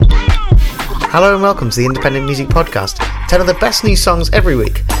Hello and welcome to the Independent Music Podcast, 10 of the best new songs every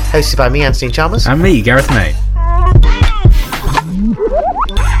week, hosted by me, Anthony Chalmers. And me, Gareth May.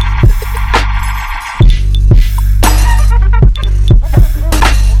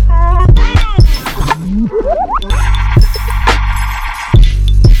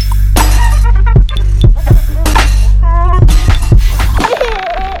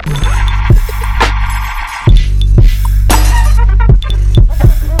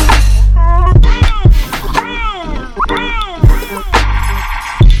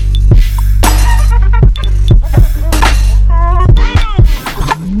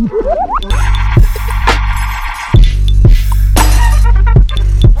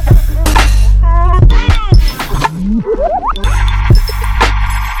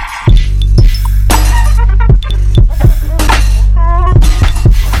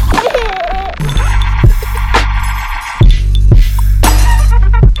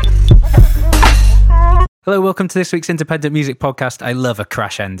 Hello, welcome to this week's Independent Music Podcast. I love a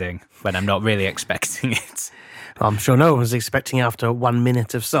crash ending when I'm not really expecting it. I'm sure no one was expecting after 1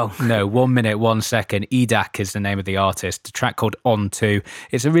 minute of song. No, 1 minute, 1 second. EDAC is the name of the artist. A track called On To.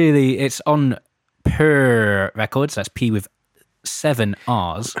 It's on Purr Records. That's P with 7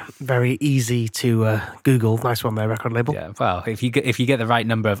 R's. Very easy to Google. Nice one there, record label. Yeah, well, if you get the right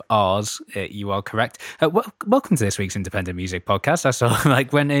number of R's, you are correct. Welcome to this week's Independent Music Podcast. I sort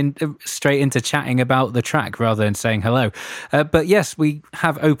of went in straight into chatting about the track rather than saying hello. But yes, we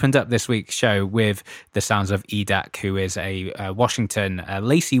have opened up this week's show with the sounds of EDAC, who is a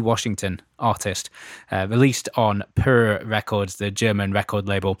Lacey Washington artist, released on Purr Records, the German record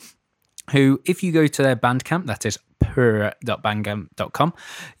label. Who, if you go to their Bandcamp, that is purr.bandcamp.com,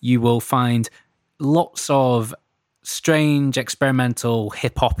 you will find lots of strange, experimental,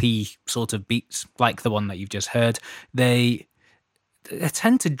 hip-hoppy sort of beats, like the one that you've just heard. They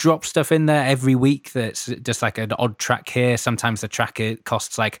tend to drop stuff in there every week that's just like an odd track here. Sometimes the track, it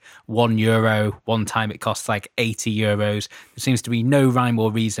costs like €1. One time it costs like €80. There seems to be no rhyme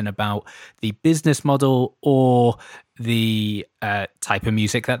or reason about the business model or the type of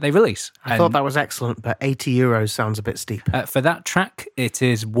music that they release. I thought that was excellent, but €80 sounds a bit steep. For that track, it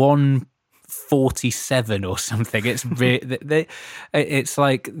is $1.47 or something. It's it's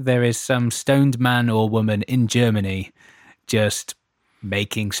like there is some stoned man or woman in Germany just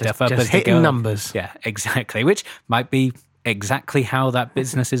making stuff up just as they hitting go. Numbers. Yeah, exactly. Which might be exactly how that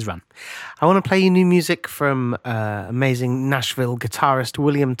business is run. I want to play you new music from amazing Nashville guitarist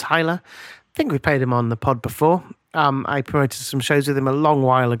William Tyler. I think we played him on the pod before. I promoted some shows with him a long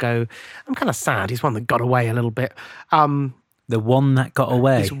while ago. I'm kind of sad. He's one that got away a little bit. The one that got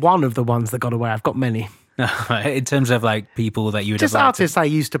away? He's one of the ones that got away. I've got many. In terms of like people that you would just have liked artists I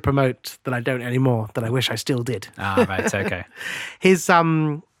used to promote that I don't anymore, that I wish I still did. Ah, right, okay. His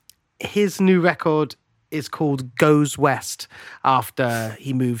new record is called Goes West, after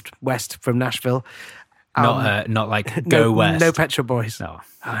he moved west from Nashville. Not like Go West. No Pet Shop Boys. No.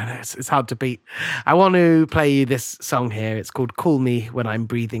 I know, it's hard to beat. I want to play you this song here. It's called Call Me When I'm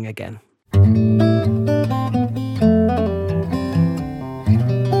Breathing Again.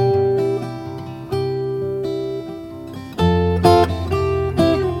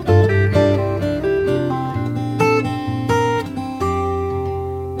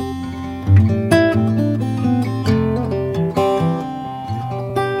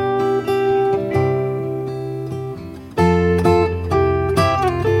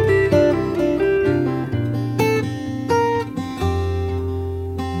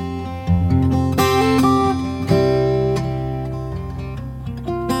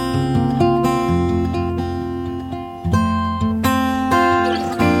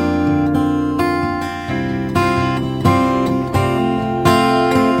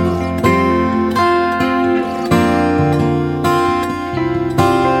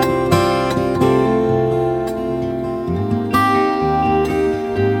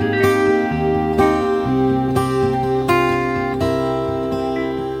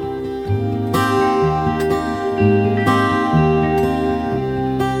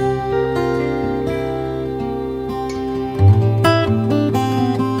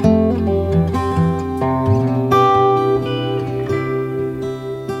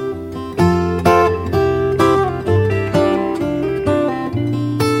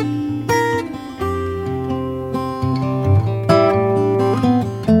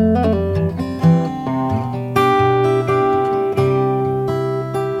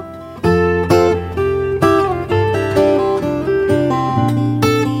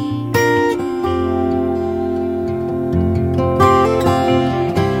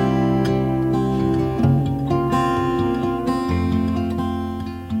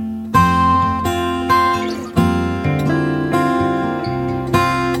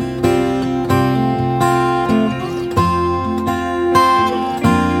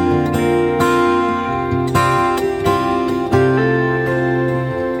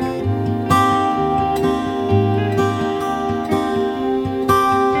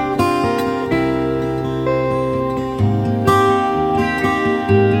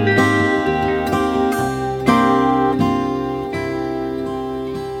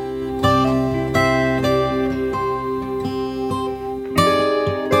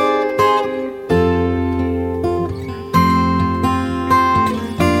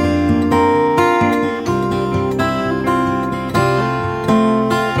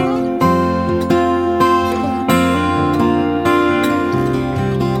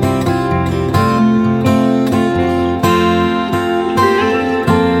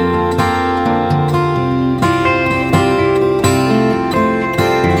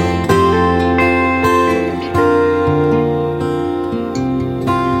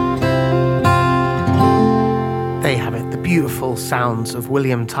 sounds of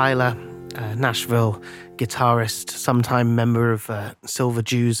William Tyler, Nashville guitarist, sometime member of Silver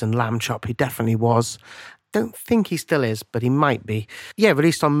Jews and Lamb Chop. He definitely was. Don't think he still is, but he might be. Yeah,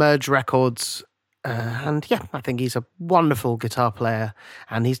 released on Merge Records. And yeah, I think he's a wonderful guitar player.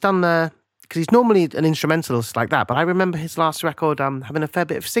 And he's done because he's normally an instrumentalist like that, but I remember his last record having a fair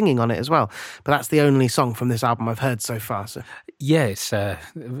bit of singing on it as well. But that's the only song from this album I've heard so far. So. Yeah, it's, I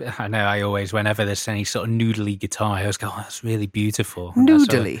know I always, whenever there's any sort of noodly guitar, I always go, oh, that's really beautiful.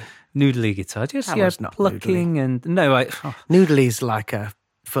 Noodly? Noodly guitar. Just, that yeah, was not plucking noodly. And, no, Noodly's like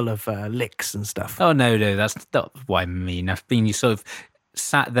full of licks and stuff. Oh, no, that's not what I mean. I've been, you sort of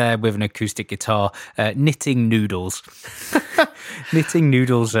sat there with an acoustic guitar, knitting noodles. Knitting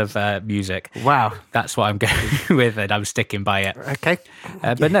noodles of music. Wow. That's what I'm going with, and I'm sticking by it. Okay.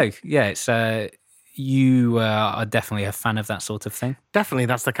 But no, yeah, it's you are definitely a fan of that sort of thing. Definitely,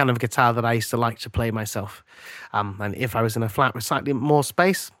 that's the kind of guitar that I used to like to play myself. And if I was in a flat with slightly more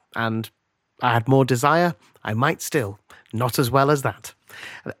space and I had more desire, I might still. Not as well as that.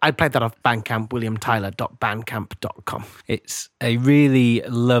 I played that off Bandcamp, williamtyler.bandcamp.com. It's a really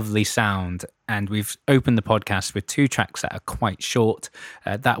lovely sound, and we've opened the podcast with 2 tracks that are quite short,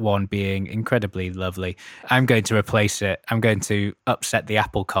 that one being incredibly lovely. I'm going to replace it. I'm going to upset the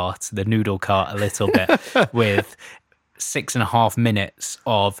apple cart, the noodle cart a little bit with 6.5 minutes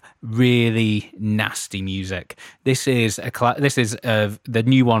of really nasty music. This is the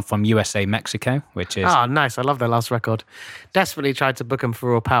new one from USA Mexico, which is nice. I love their last record. Desperately tried to book them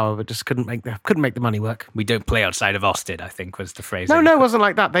for Raw Power, but just couldn't make the money work. We don't play outside of Austin, I think was the phrase. No, it wasn't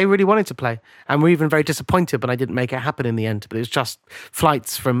like that. They really wanted to play, and we're even very disappointed when I didn't make it happen in the end. But it was just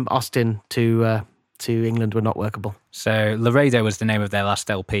flights from Austin to England were not workable. So Laredo was the name of their last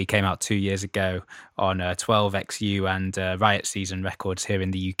LP, came out 2 years ago on 12XU and Riot Season Records here in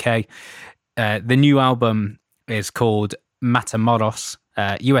the UK. The new album is called Matamoros.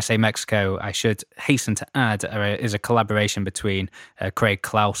 USA Mexico, I should hasten to add, is a collaboration between Craig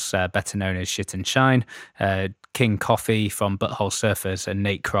Klaus, better known as Shit and Shine, King Coffee from Butthole Surfers, and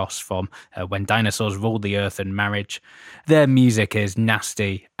Nate Cross from When Dinosaurs Ruled the Earth and Marriage. Their music is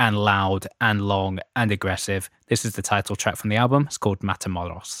nasty and loud and long and aggressive. This is the title track from the album. It's called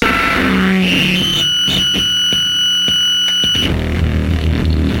Matamoros.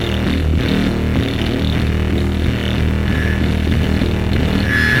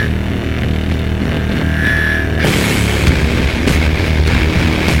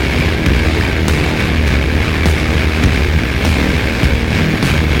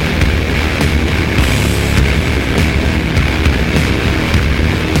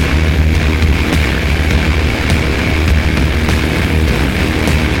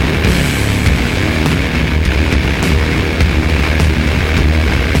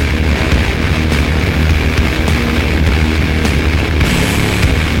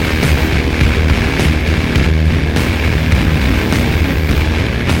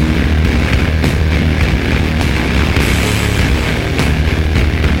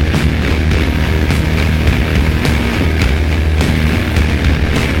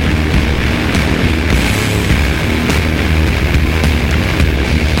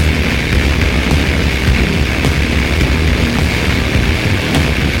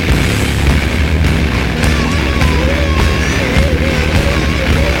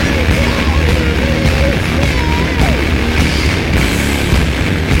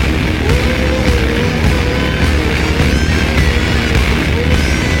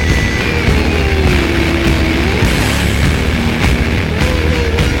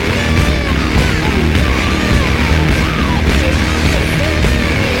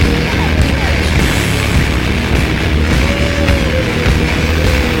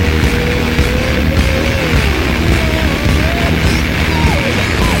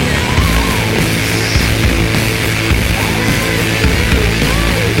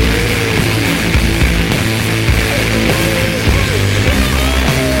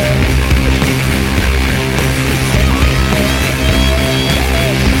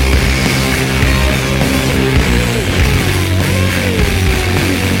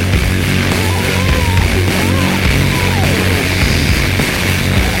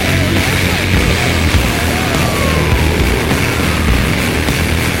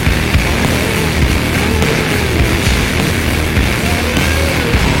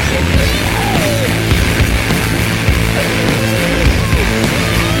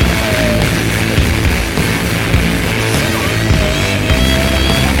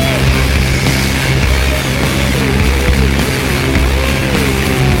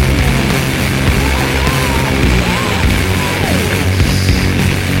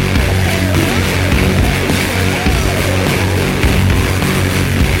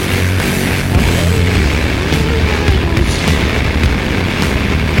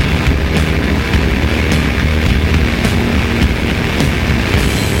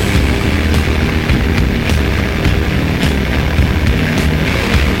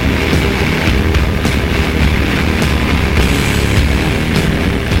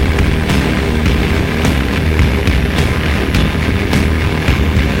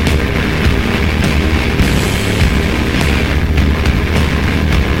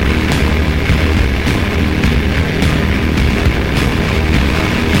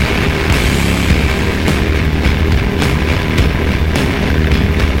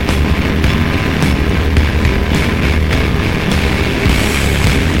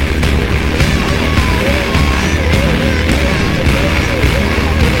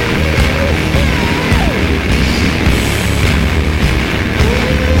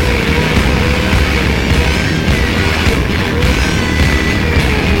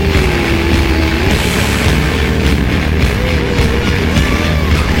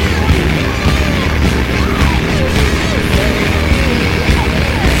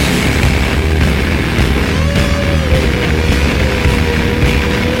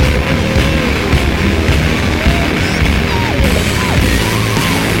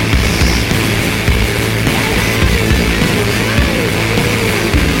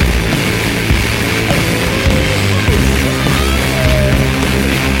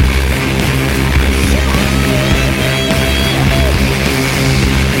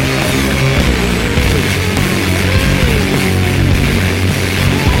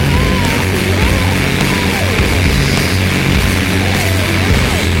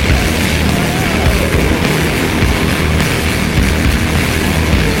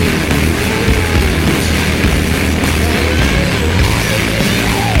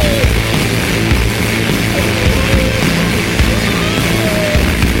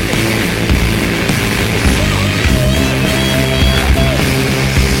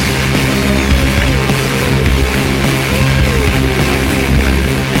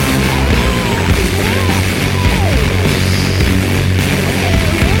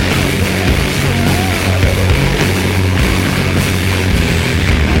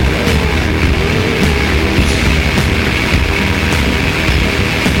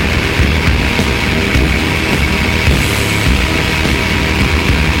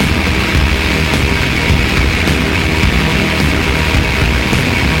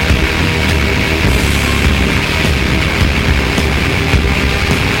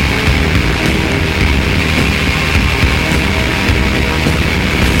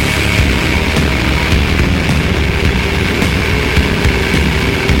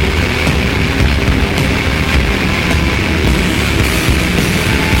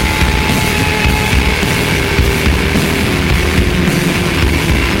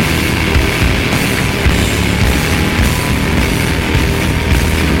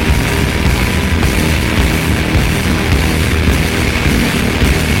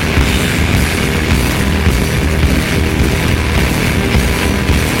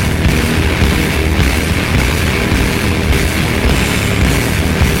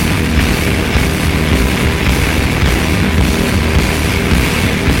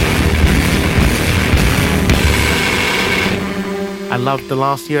 loved the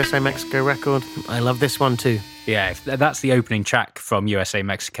last USA Mexico record. I love this one too. Yeah, that's the opening track from USA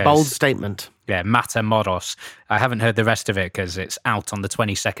Mexico. Bold statement. Yeah, Matamoros. I haven't heard the rest of it because it's out on the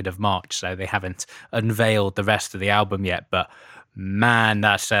 22nd of March, so they haven't unveiled the rest of the album yet. But man,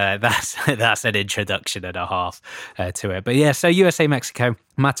 that's an introduction and a half to it. But yeah, so USA Mexico,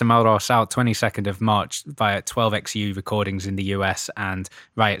 Matamoros, out 22nd of March via 12XU Recordings in the US and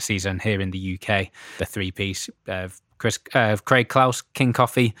Riot Season here in the UK. The three-piece of Craig Klaus, King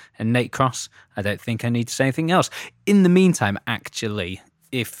Coffee, and Nate Cross. I don't think I need to say anything else. In the meantime, actually,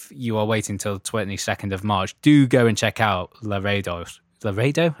 if you are waiting till the 22nd of March, do go and check out Laredo,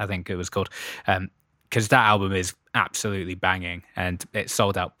 I think it was called, because that album is absolutely banging and it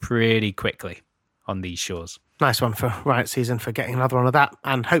sold out pretty quickly on these shores. Nice one for Riot Season for getting another one of that.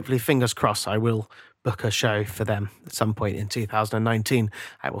 And hopefully, fingers crossed, I will book a show for them at some point in 2019.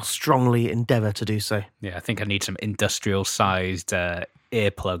 I will strongly endeavour to do so. Yeah, I think I need some industrial-sized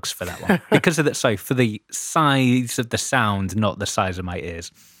earplugs for that one. Because of that, so for the size of the sound, not the size of my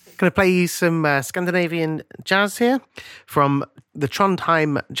ears. Going to play you some Scandinavian jazz here from the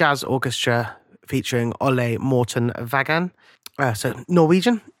Trondheim Jazz Orchestra featuring Ole Morten Vagan. So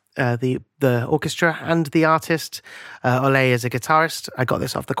Norwegian. The orchestra and the artist. Ole is a guitarist. I got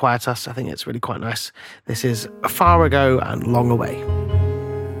this off the Quietus. I think it's really quite nice. This is Far Ago and Long Away.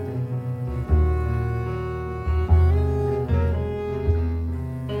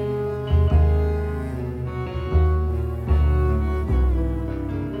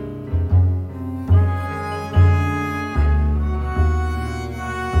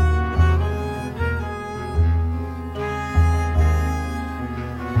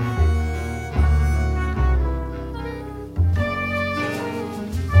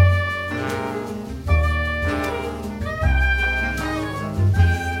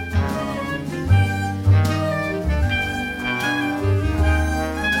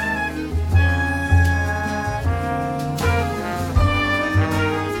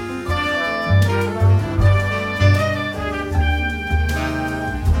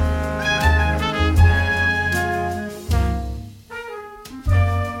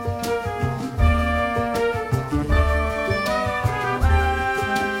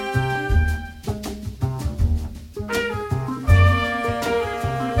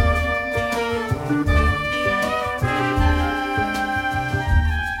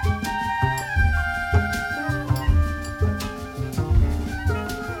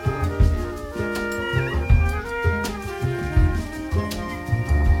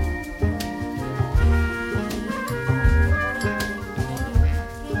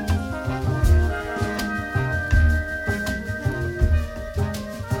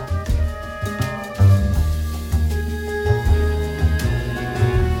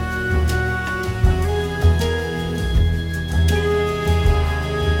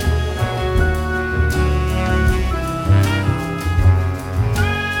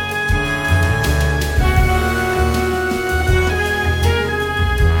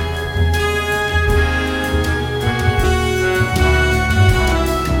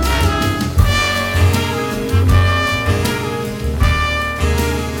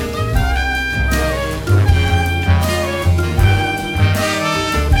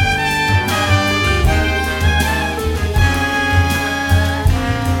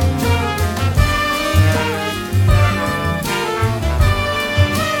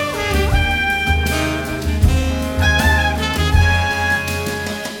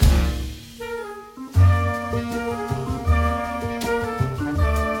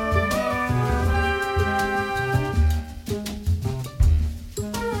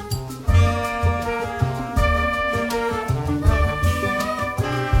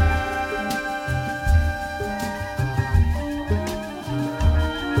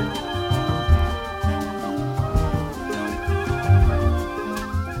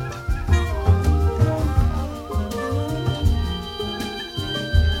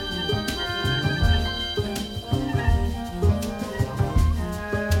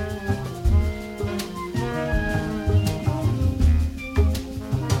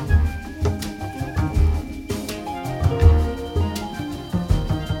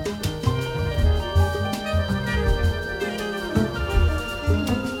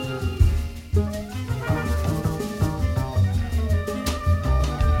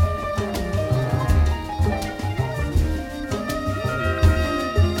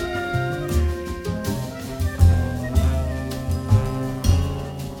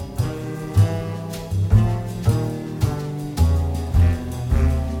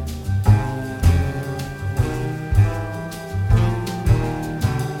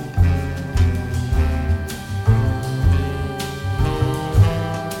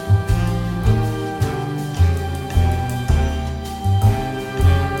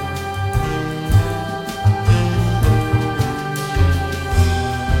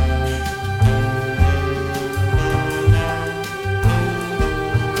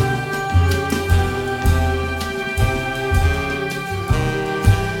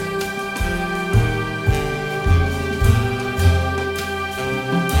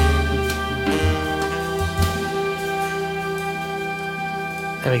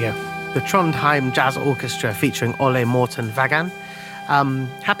 There we go. The Trondheim Jazz Orchestra featuring Ole Morten Vagan.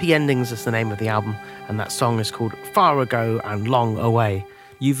 Happy Endings is the name of the album, and that song is called Far Ago and Long Away.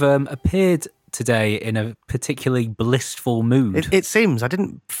 You've appeared today in a particularly blissful mood. It seems I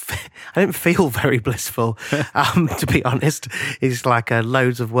didn't feel very blissful, to be honest. It's like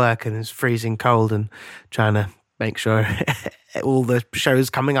loads of work and it's freezing cold and trying to make sure all the shows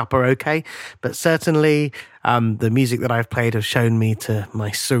coming up are okay. But certainly the music that I've played has shown me to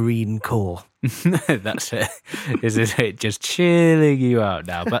my serene core. That's it. Isn't it just chilling you out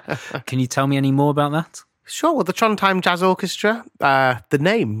now? But can you tell me any more about that? Sure. Well, the Trondheim Jazz Orchestra, the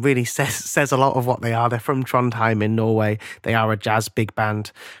name really says a lot of what they are. They're from Trondheim in Norway. They are a jazz big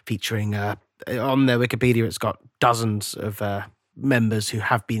band featuring, on their Wikipedia, it's got dozens of members who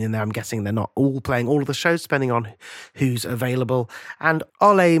have been in there. I'm guessing they're not all playing all of the shows, depending on who's available. And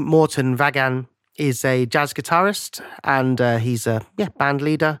Ole Morten Vagan is a jazz guitarist, and he's a band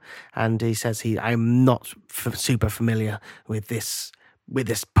leader. And he says I'm not super familiar with this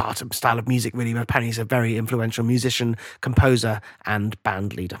part of style of music, really, but apparently he's a very influential musician, composer, and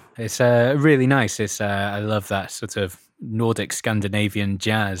band leader. It's really nice. I love that sort of Nordic Scandinavian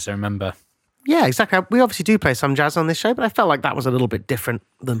jazz. I remember. Yeah, exactly. We obviously do play some jazz on this show, but I felt like that was a little bit different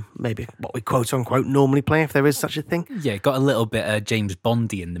than maybe what we quote unquote normally play, if there is such a thing. Yeah, got a little bit James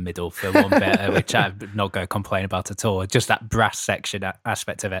Bondy in the middle for one bit, which I'm not going to complain about at all. Just that brass section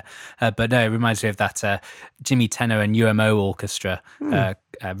aspect of it. But no, it reminds me of that Jimmy Tenor and UMO Orchestra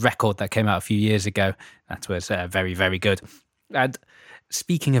record that came out a few years ago. That was very, very good. And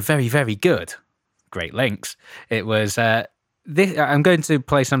speaking of very, very good, great links, it was... I'm going to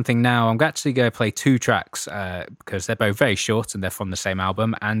play something now. I'm actually going to play two tracks because they're both very short and they're from the same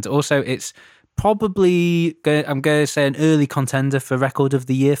album. And also it's probably, I'm going to say, an early contender for Record of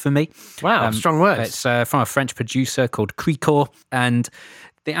the Year for me. Wow, strong words. It's from a French producer called Krikor. And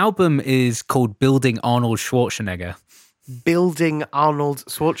the album is called Building Arnold Schwarzenegger. Building Arnold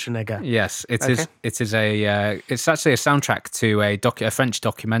Schwarzenegger. Yes, it is. It is it's actually a soundtrack to a French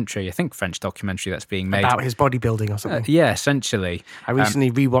documentary. I think French documentary that's being made about his bodybuilding or something. Yeah, essentially. I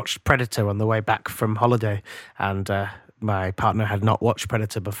recently rewatched Predator on the way back from holiday, and my partner had not watched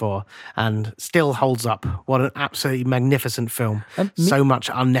Predator before, and still holds up. What an absolutely magnificent film! So much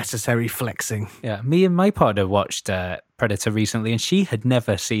unnecessary flexing. Yeah, me and my partner watched Predator recently, and she had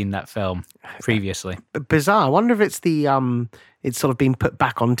never seen that film previously. Bizarre. I wonder if it's it's sort of been put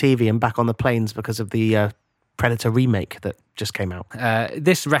back on TV and back on the planes because of the Predator remake that just came out.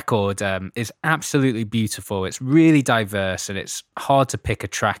 This record is absolutely beautiful. It's really diverse, and it's hard to pick a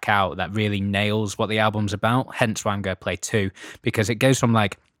track out that really nails what the album's about. Hence why I'm going to play two, because it goes from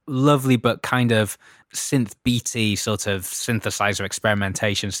like lovely but kind of synth beaty sort of synthesizer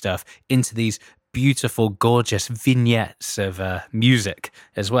experimentation stuff into these beautiful, gorgeous vignettes of music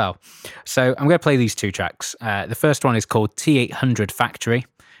as well. So I'm going to play these two tracks. The first one is called T800 Factory,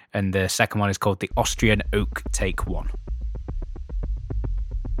 and the second one is called The Austrian Oak Take One.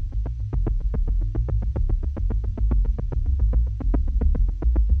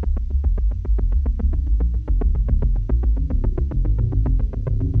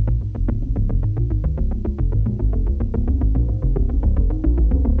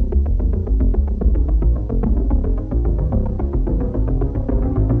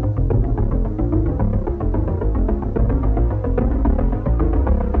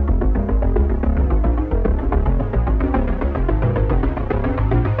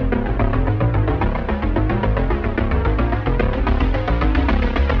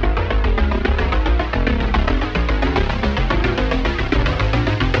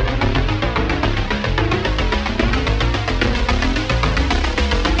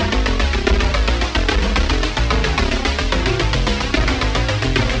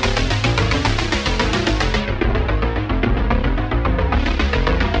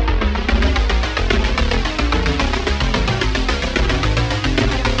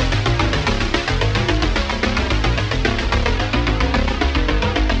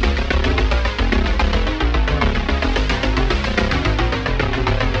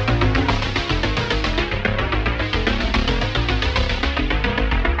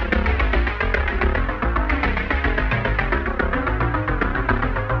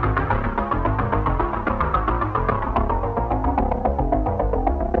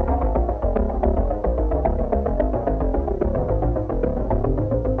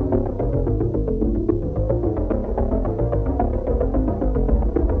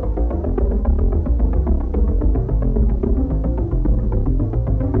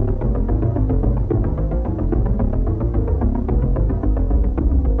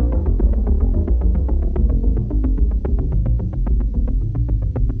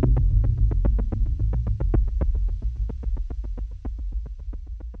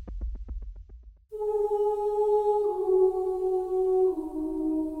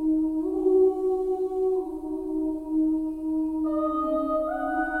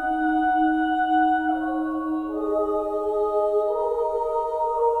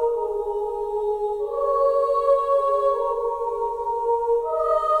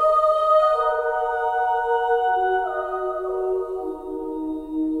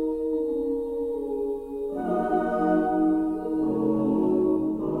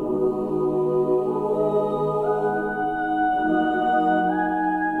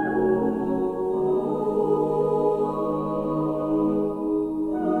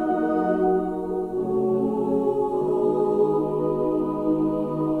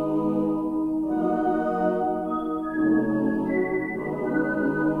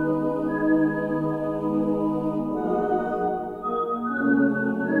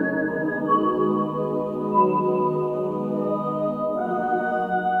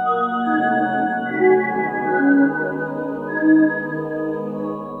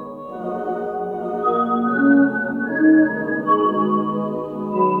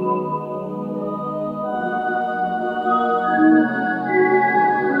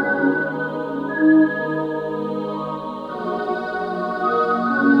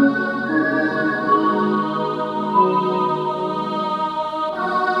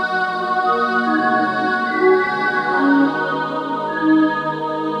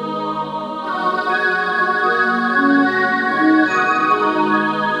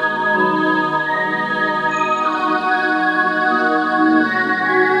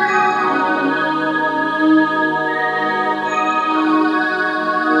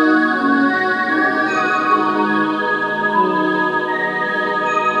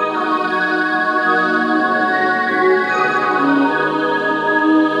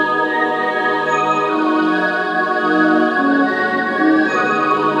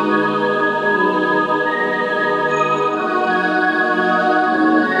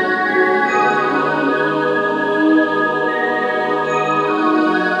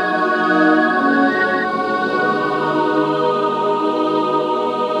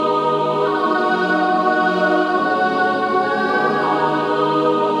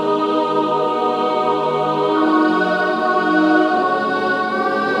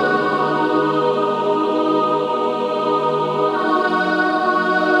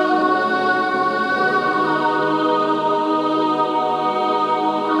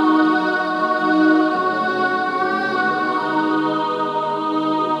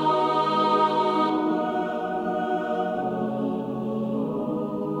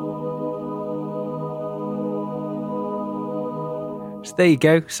 So there you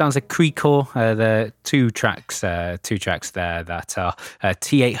go. Sounds like Creekor. The two tracks there that are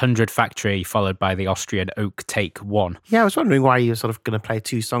T800 Factory, followed by the Austrian Oak Take 1. Yeah, I was wondering why you were sort of going to play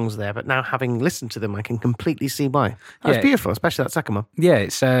two songs there, but now having listened to them, I can completely see why. That's beautiful, especially that second one. Yeah,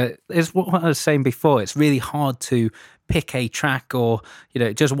 it's what I was saying before. It's really hard to pick a track or,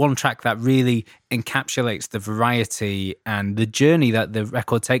 just one track that really encapsulates the variety and the journey that the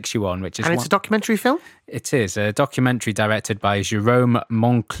record takes you on, which is... And it's a documentary film? It is a documentary directed by Jerome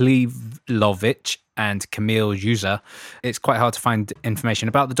Monklilovich and Camille Juza. It's quite hard to find information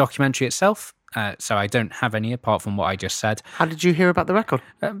about the documentary itself, so I don't have any apart from what I just said. How did you hear about the record?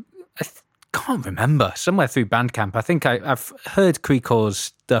 Can't remember. Somewhere through Bandcamp. I think I've heard Creekor's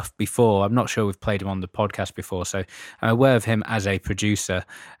stuff before. I'm not sure we've played him on the podcast before, so I'm aware of him as a producer,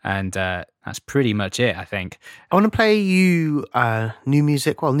 and that's pretty much it, I think. I want to play you new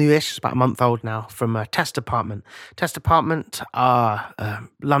music, well, newish, it's about a month old now, from Test Apartment. Test Apartment are a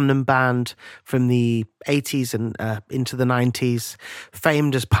London band from the 80s and into the 90s,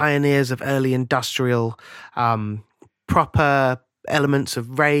 famed as pioneers of early industrial, proper elements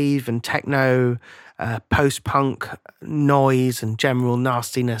of rave and techno, post-punk noise and general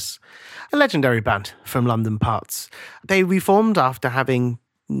nastiness. A legendary band from London parts. They reformed after having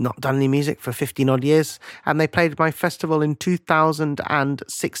not done any music for 15 odd years, and they played my festival in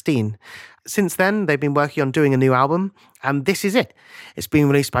 2016. Since then, they've been working on doing a new album, and this is it. It's being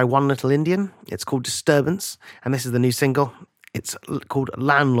released by One Little Indian. It's called Disturbance, and this is the new single. It's called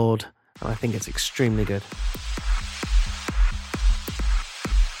Landlord, and I think it's extremely good.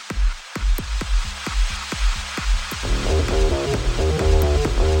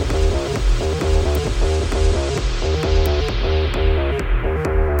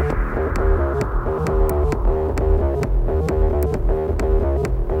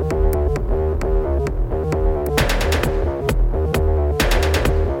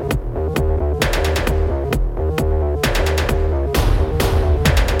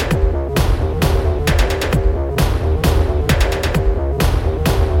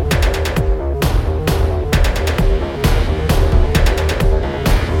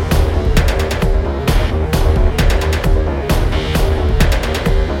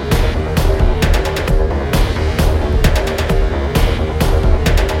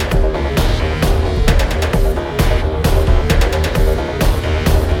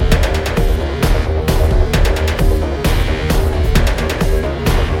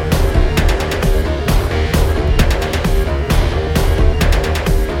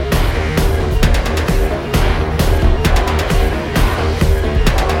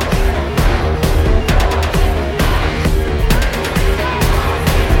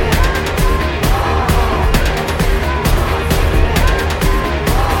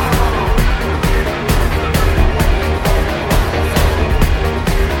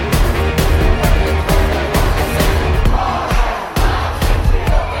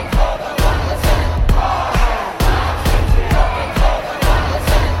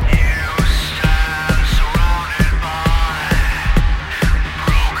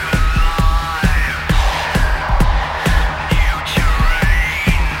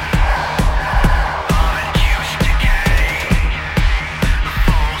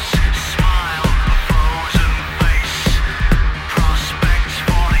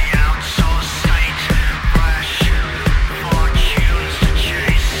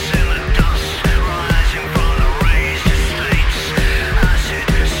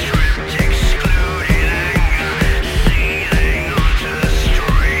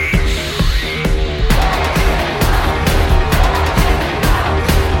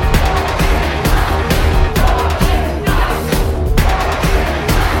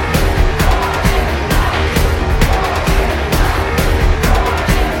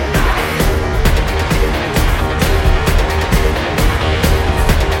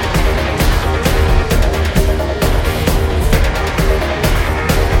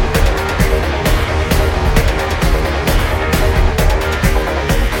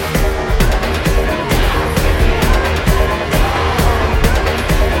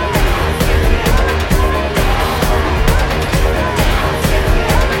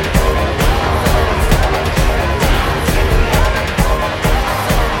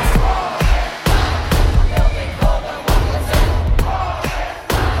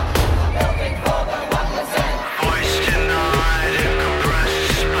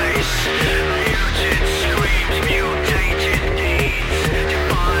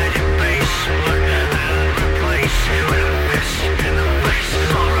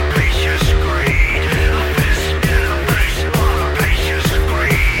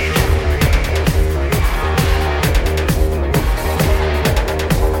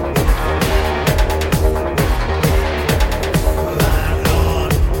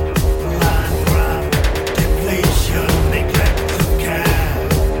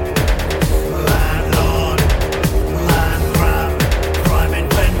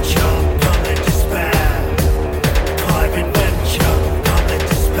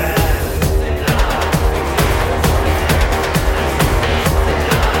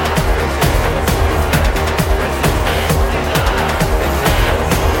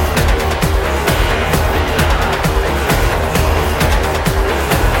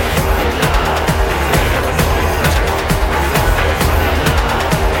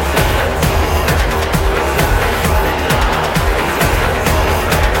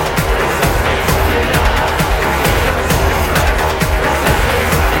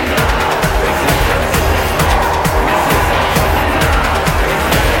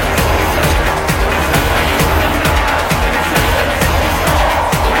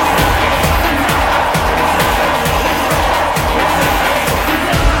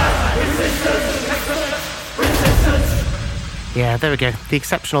 Yeah, there we go. The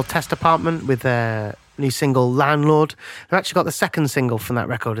Exceptional Test Apartment with their new single Landlord. They've actually got the second single from that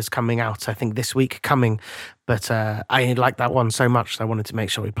record is coming out, I think this week coming. But I like that one so much, so I wanted to make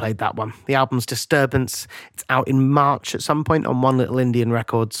sure we played that one. The album's Disturbance. It's out in March at some point on One Little Indian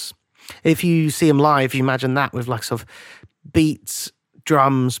Records. If you see them live, you imagine that with like sort of beats,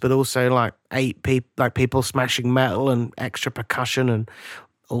 drums, but also like people smashing metal and extra percussion and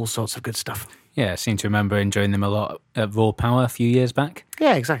all sorts of good stuff. Yeah, I seem to remember enjoying them a lot at Raw Power a few years back.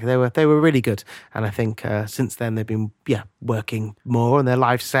 Yeah, exactly. They were really good, and I think since then they've been working more on their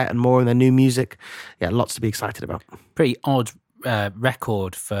live set and more on their new music. Yeah, lots to be excited about. Pretty odd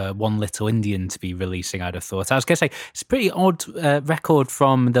record for One Little Indian to be releasing, I'd have thought. I was going to say it's a pretty odd record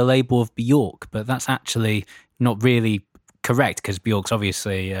from the label of Bjork, but that's actually not really correct because Bjork's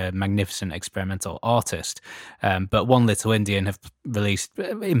obviously a magnificent experimental artist, but One Little Indian have released,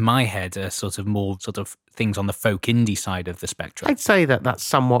 in my head, a sort of more sort of things on the folk indie side of the spectrum. I'd say that's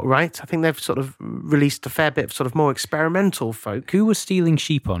somewhat right. I think they've sort of released a fair bit of sort of more experimental folk. Who was Stealing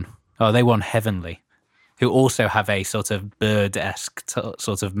Sheep on? Oh, they won Heavenly, who also have a sort of bird-esque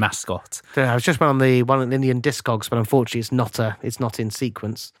sort of mascot. I was just went on the One Little Indian Discogs, but unfortunately it's not in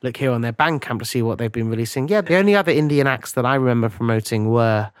sequence. Look here on their Bandcamp to see what they've been releasing. Yeah, the only other Indian acts that I remember promoting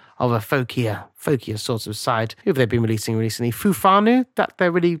were of a folkier sort of side. Who have they been releasing recently? Fufanu, they're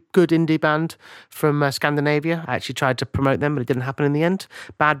a really good indie band from Scandinavia. I actually tried to promote them, but it didn't happen in the end.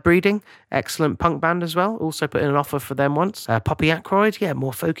 Bad Breeding, excellent punk band as well. Also put in an offer for them once. Poppy Ackroyd,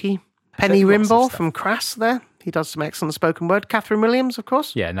 more folky. Penny Rimbaugh from Crass there. He does some excellent spoken word. Catherine Williams, of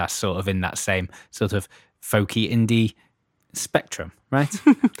course. Yeah, and that's sort of in that same sort of folky indie spectrum, right?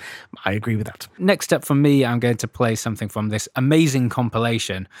 I agree with that. Next up from me, I'm going to play something from this amazing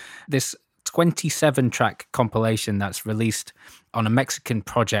compilation. This 27-track compilation that's released on a Mexican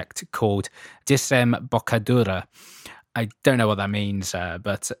project called Desembocadura. I don't know what that means,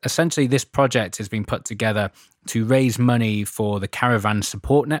 but essentially this project has been put together to raise money for the Caravan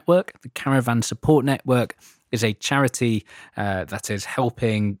Support Network. The Caravan Support Network is a charity that is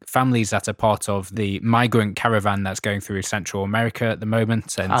helping families that are part of the migrant caravan that's going through Central America at the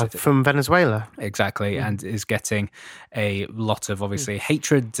moment. And from Venezuela. Exactly, and is getting a lot of, obviously,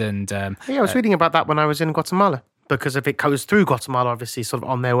 hatred. And I was reading about that when I was in Guatemala, because if it goes through Guatemala, obviously, sort of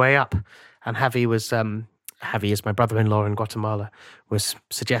on their way up. And Javi is my brother-in-law in Guatemala, was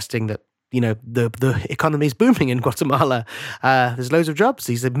suggesting that, the economy is booming in Guatemala. There's loads of jobs.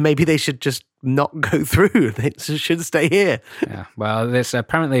 He said maybe they should just not go through. They should stay here. Yeah, well, there's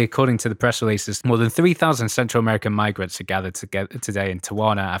apparently, according to the press releases, more than 3,000 Central American migrants are gathered today in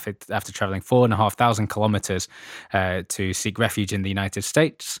Tijuana after traveling 4,500 kilometers to seek refuge in the United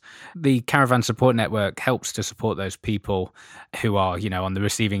States. The Caravan Support Network helps to support those people who are, on the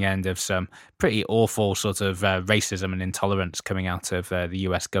receiving end of some pretty awful sort of racism and intolerance coming out of the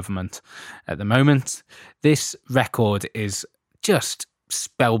US government at the moment. This record is just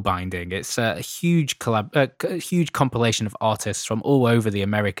spellbinding. It's a huge compilation of artists from all over the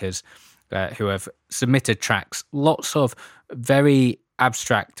Americas who have submitted tracks, lots of very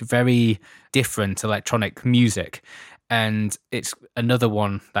abstract, very different electronic music. And it's another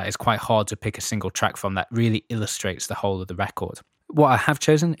one that is quite hard to pick a single track from that really illustrates the whole of the record. What I have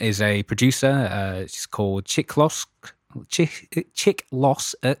chosen is a producer. She's called Chick Loss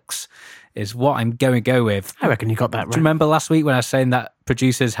X is what I'm going to go with. I reckon you got that right. Do you remember last week when I was saying that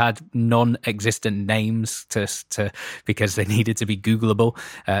producers had non-existent names to because they needed to be Googleable?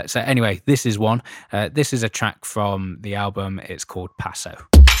 So anyway, this is one. This is a track from the album. It's called Paso.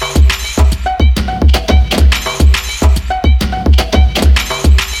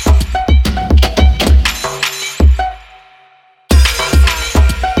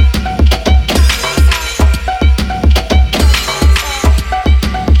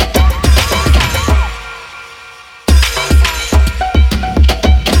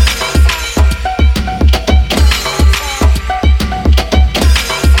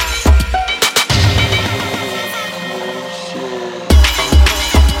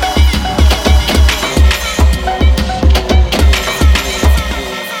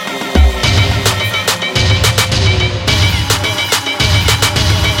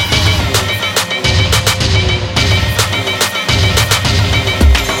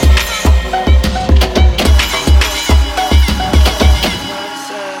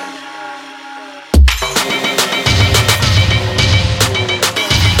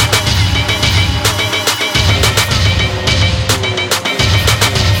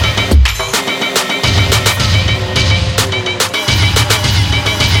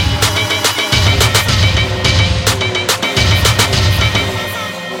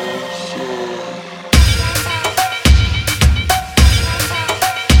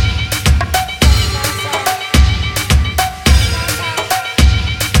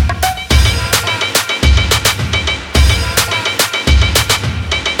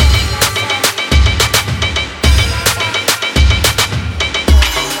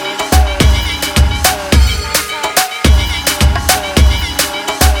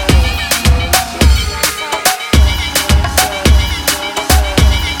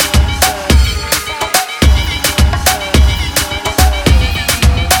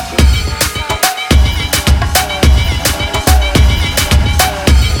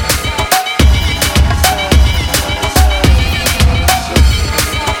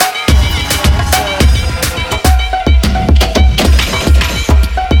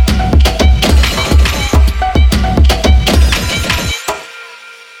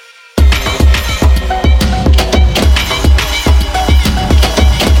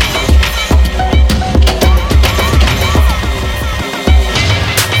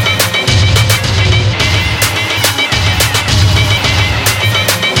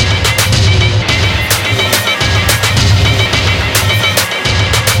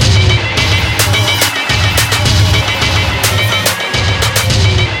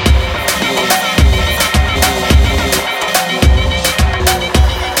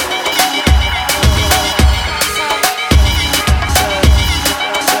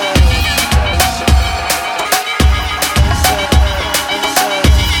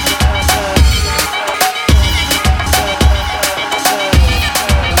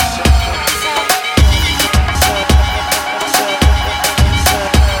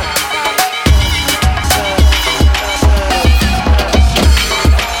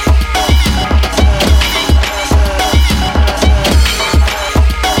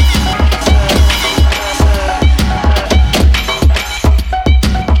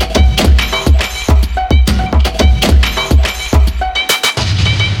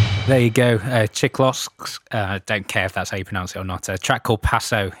 There you go. Chiclos. Don't care if that's how you pronounce it or not. A track called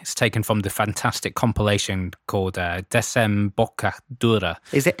Paso. It's taken from the fantastic compilation called Desembocadura.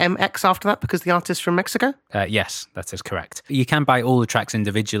 Is it MX after that because the artist's from Mexico? Yes, that is correct. You can buy all the tracks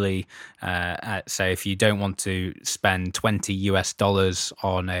individually. So if you don't want to spend $20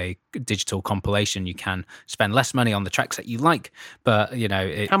 on a digital compilation, you can spend less money on the tracks that you like. But,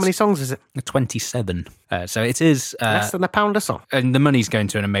 it's How many songs is it? 27. So it is Less than £1 a song. And the money's going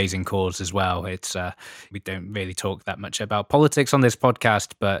to an amazing cause as well. It's we don't really talk that much about politics on this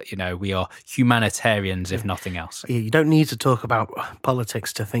podcast, but we are humanitarians, if nothing else. You don't need to talk about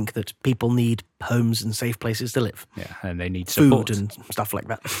politics to think that people need homes and safe places to live. Yeah, and they need support. Food and stuff like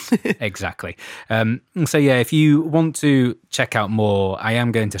that. Exactly. So yeah, if you want to check out more, I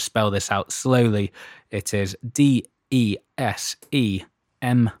am going to spell this out slowly. It is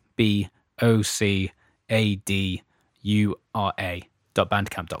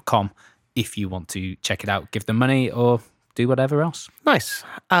DESEMBOCADURA.bandcamp.com if you want to check it out, give them money, or do whatever else. Nice.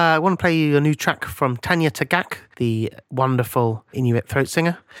 I want to play you a new track from Tanya Tagaq, the wonderful Inuit throat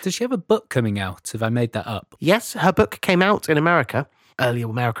singer. Does she have a book coming out? Have I made that up? Yes, her book came out in America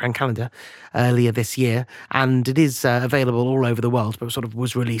and Canada earlier this year, and it is available all over the world, but sort of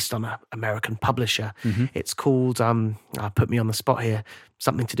was released on an American publisher. Mm-hmm. It's called, put me on the spot here,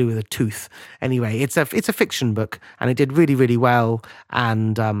 something to do with a tooth. Anyway, it's a fiction book, and it did really, really well,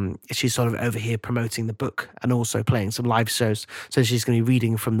 and she's sort of over here promoting the book and also playing some live shows, so she's going to be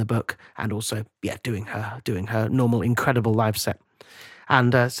reading from the book and also, doing her normal incredible live set.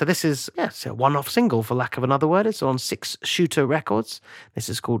 And so this is, it's a one-off single, for lack of another word. It's on 6 Shooter Records. This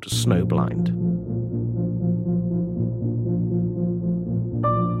is called Snowblind.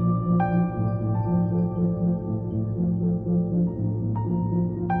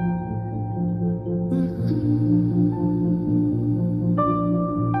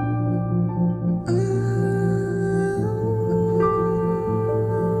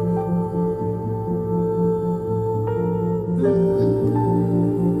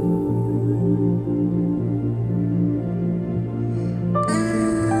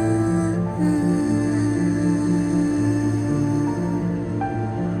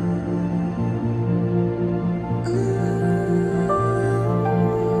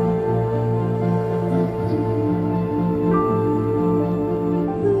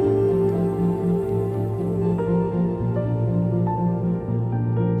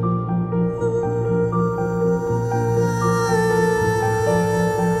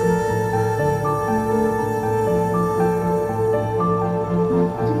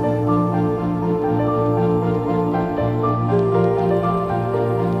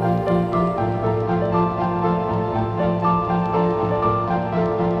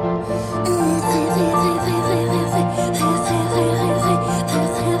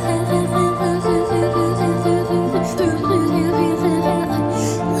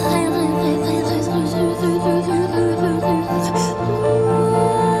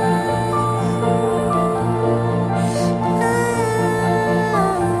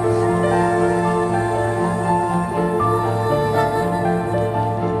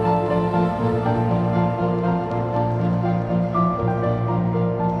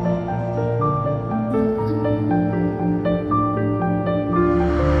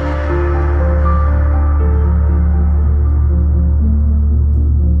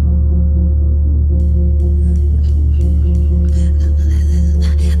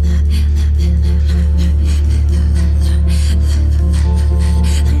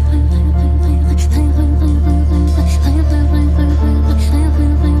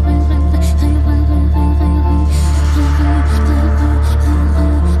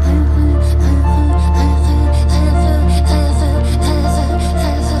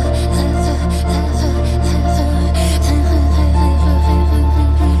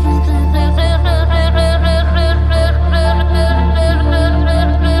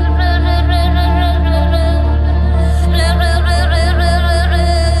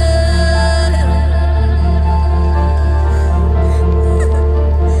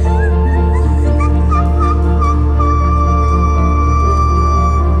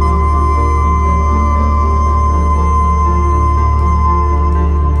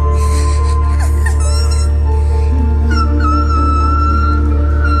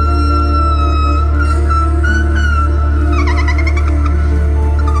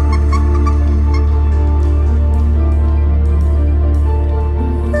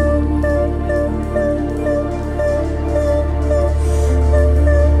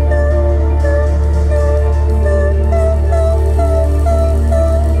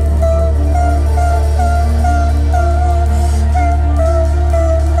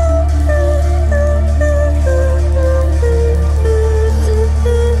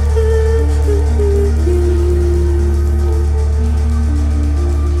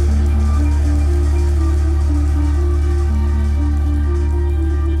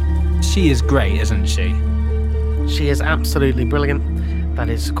 she is great, isn't she? She is absolutely brilliant. That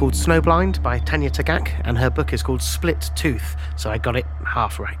is called Snowblind by Tanya Tagaq, and her book is called Split Tooth, so I got it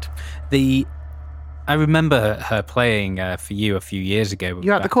half right. I remember her playing for you a few years ago.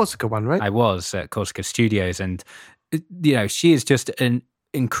 You're at the Corsica one, right? I was at Corsica Studios, and she is just an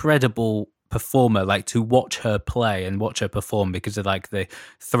incredible performer. Like, to watch her play and watch her perform, because of like the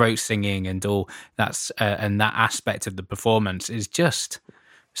throat singing and all that's and that aspect of the performance is just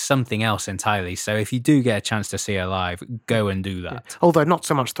something else entirely. So if you do get a chance to see her live, go and do that. Yeah. Although not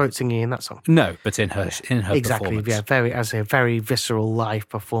so much throat singing in that song. No, but in her exactly, performance. As a very visceral live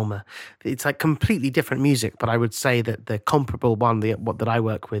performer. It's like completely different music, but I would say that the comparable one, that I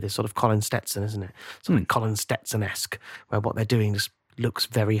work with, is sort of Colin Stetson, isn't it? Sort of Colin Stetson-esque, where what they're doing just looks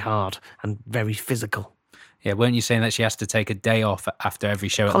very hard and very physical. Yeah, weren't you saying that she has to take a day off after every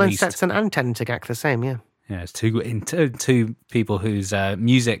show Colin at least? Colin Stetson and Tanya Tagaq the same, yeah. Yeah, it's two people whose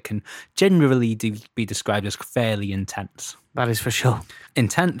music can generally be described as fairly intense. That is for sure.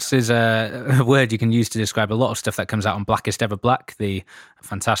 Intense is a word you can use to describe a lot of stuff that comes out on Blackest Ever Black, the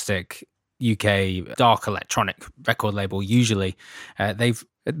fantastic UK dark electronic record label. Usually, they've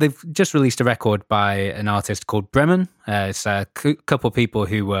just released a record by an artist called Bremen. It's a couple of people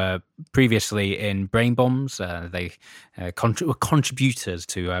who were previously in Brain Bombs. They were contributors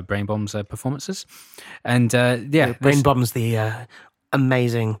to Brain Bombs performances. And Brain Bombs, the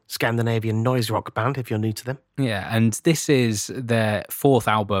amazing Scandinavian noise rock band, if you're new to them. Yeah, and this is their fourth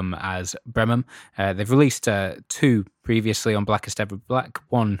album as Bremen. They've released two previously on Blackest Ever Black,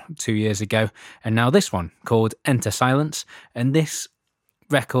 one 2 years ago, and now this one called Enter Silence. And this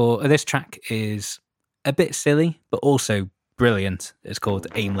track is a bit silly, but also brilliant. It's called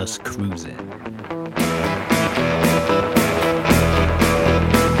Aimless Cruising.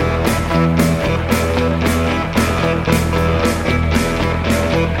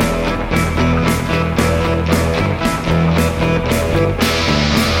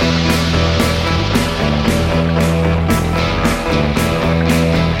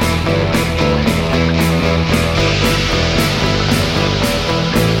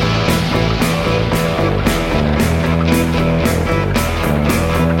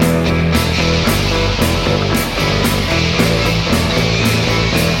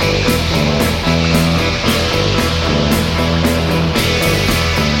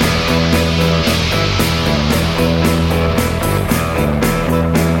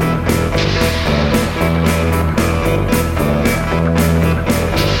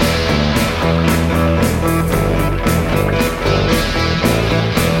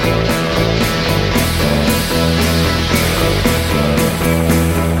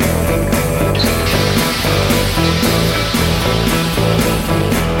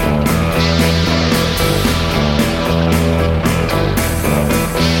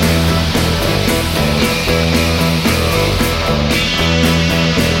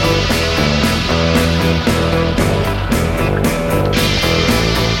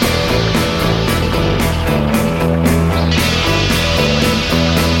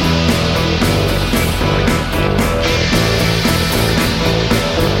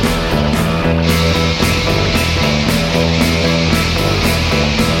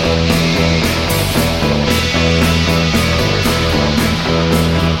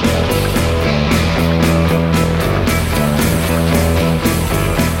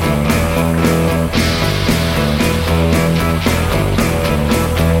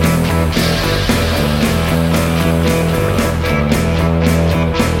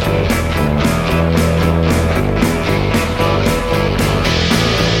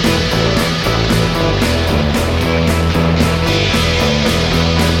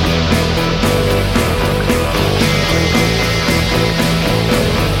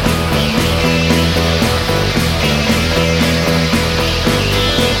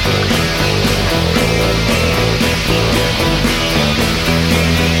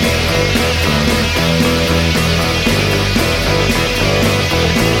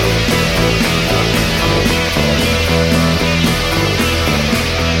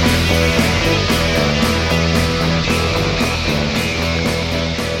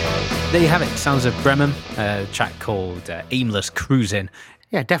 There you have it. Sounds of Bremen, a track called Aimless Cruising.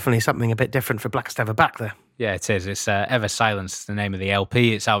 Yeah, definitely something a bit different for Blackest Ever Black there. Yeah, it is. It's Ever Silence, the name of the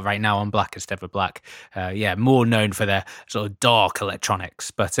LP. It's out right now on Blackest Ever Black. More known for their sort of dark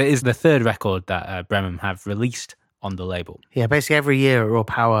electronics, but it is the third record that Bremen have released on the label. Yeah, basically every year at Raw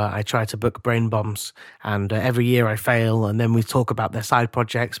Power, I try to book Brain Bombs, and every year I fail, and then we talk about their side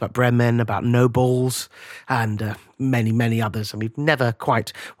projects, about Bremen, about No Balls, and many, many others. And we've never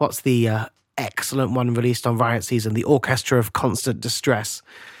quite... What's the excellent one released on Riot Season? The Orchestra of Constant Distress.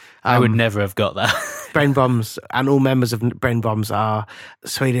 I would never have got that. Brain Bombs and all members of Brain Bombs are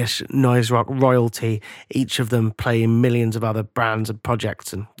Swedish noise rock royalty. Each of them play in millions of other brands and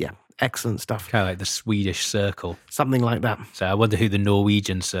projects, and yeah, excellent stuff. Kind of like the Swedish Circle. Something like that. So I wonder who the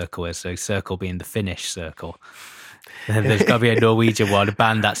Norwegian Circle is. So Circle being the Finnish Circle. There's got to be a Norwegian one, a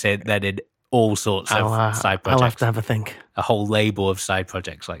band that's it, then in all sorts of side projects. I'll have to have a think. A whole label of side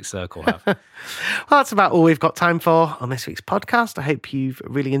projects like Circle have. Well, that's about all we've got time for on this week's podcast. I hope you've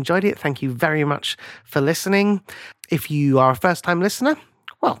really enjoyed it. Thank you very much for listening. If you are a first-time listener,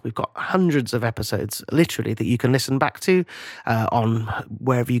 well, we've got hundreds of episodes, literally, that you can listen back to on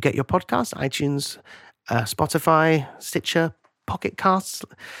wherever you get your podcasts, iTunes, Spotify, Stitcher, Pocket Casts,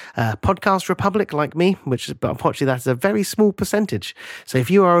 Podcast Republic like me, but unfortunately that's a very small percentage. So if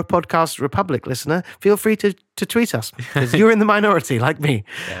you are a Podcast Republic listener, feel free to tweet us, because you're in the minority like me.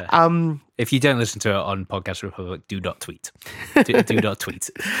 Yeah. If you don't listen to it on Podcast Republic, do not tweet. Do not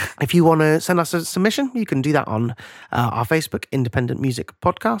tweet. If you want to send us a submission, you can do that on our Facebook, Independent Music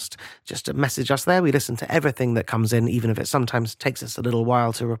Podcast. Just message us there. We listen to everything that comes in, even if it sometimes takes us a little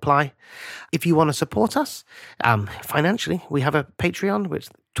while to reply. If you want to support us financially, we have a Patreon, which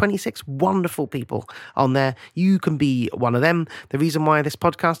 26 wonderful people on there. You can be one of them. The reason why this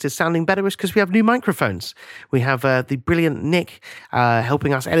podcast is sounding better is because we have new microphones. We have the brilliant Nick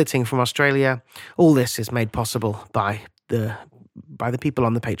helping us editing from Australia. All this is made possible by the people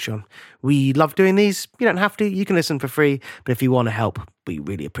on the Patreon. We love doing these. You don't have to. You can listen for free. But if you want to help, we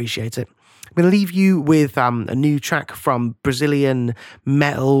really appreciate it. I'm going to leave you with a new track from Brazilian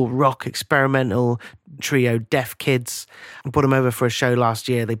metal, rock, experimental trio Deaf Kids. I put them over for a show last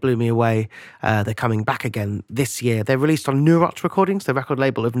year. They blew me away. They're coming back again this year. They're released on Neurot Recordings, the record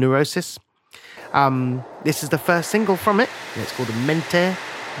label of Neurosis. This is the first single from it. It's called Mente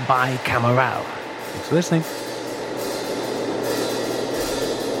by Camaral. Thanks for listening.